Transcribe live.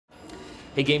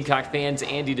Hey Gamecock fans,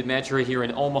 Andy Demetra here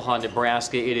in Omaha,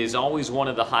 Nebraska. It is always one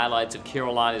of the highlights of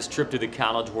Carolina's trip to the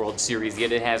College World Series,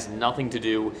 yet it has nothing to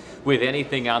do with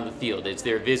anything on the field. It's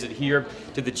their visit here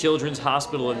to the Children's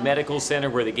Hospital and Medical Center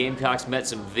where the Gamecocks met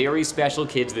some very special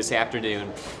kids this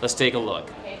afternoon. Let's take a look.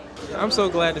 I'm so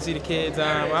glad to see the kids.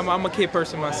 I'm a kid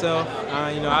person myself.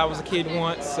 I was a kid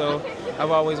once, so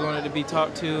I've always wanted to be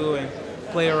talked to and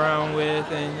play around with,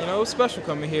 and it was special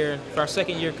coming here. For our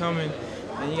second year coming,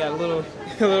 and you got a little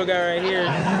guy right here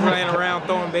playing around,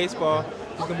 throwing baseball.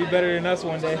 He's gonna be better than us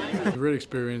one day. It's a great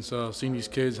experience seeing these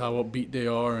kids, how upbeat they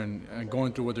are, and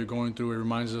going through what they're going through. It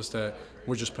reminds us that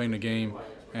we're just playing a game,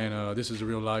 and this is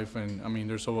real life. And I mean,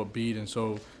 they're so upbeat, and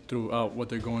so throughout what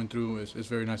they're going through, it's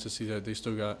very nice to see that they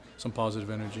still got some positive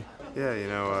energy. Yeah,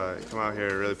 come out here,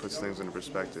 it really puts things into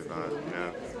perspective.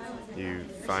 You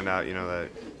find out,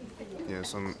 that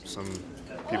some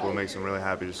people makes them really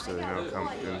happy just to come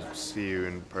and see you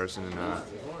in person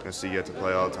and see you get to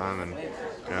play all the time,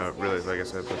 and really, like I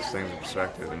said, puts things in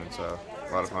perspective, and it's a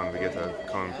lot of fun to get to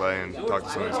come and play and talk to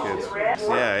some of these kids.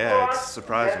 So yeah, it's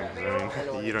surprising. I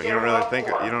mean, you don't really think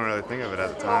of it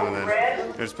at the time, and then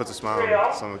it just puts a smile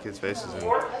on some of the kids' faces.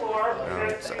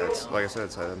 And it's like I said,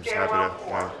 I'm just happy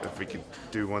to if we could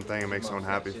do one thing and make someone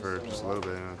happy for just a little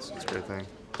bit, it's a great thing.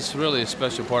 It's really a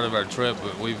special part of our trip.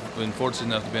 We've been fortunate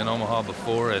enough to be in Omaha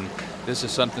before, and this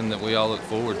is something that we all look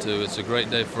forward to. It's a great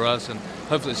day for us, and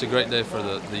hopefully it's a great day for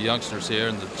the youngsters here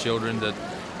and the children, that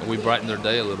we brighten their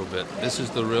day a little bit. This is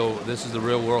the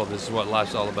real world. This is what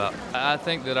life's all about. I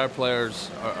think that our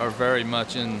players are very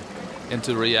much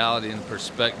into reality and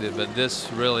perspective, but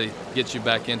this really gets you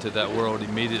back into that world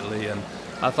immediately. And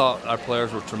I thought our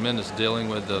players were tremendous dealing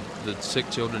with the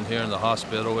sick children here in the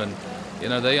hospital, and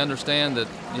they understand that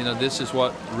this is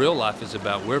what real life is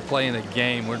about. We're playing a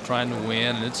game, we're trying to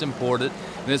win, and it's important,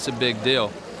 and it's a big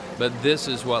deal. But this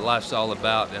is what life's all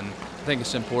about, and I think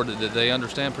it's important that they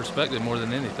understand perspective more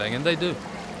than anything, and they do.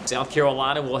 South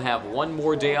Carolina will have one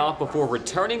more day off before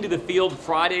returning to the field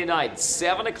Friday night,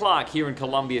 7 o'clock here in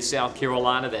Columbia, South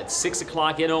Carolina. That's 6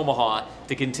 o'clock in Omaha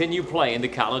to continue playing the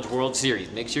College World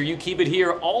Series. Make sure you keep it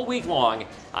here all week long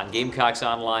on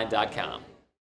GamecocksOnline.com.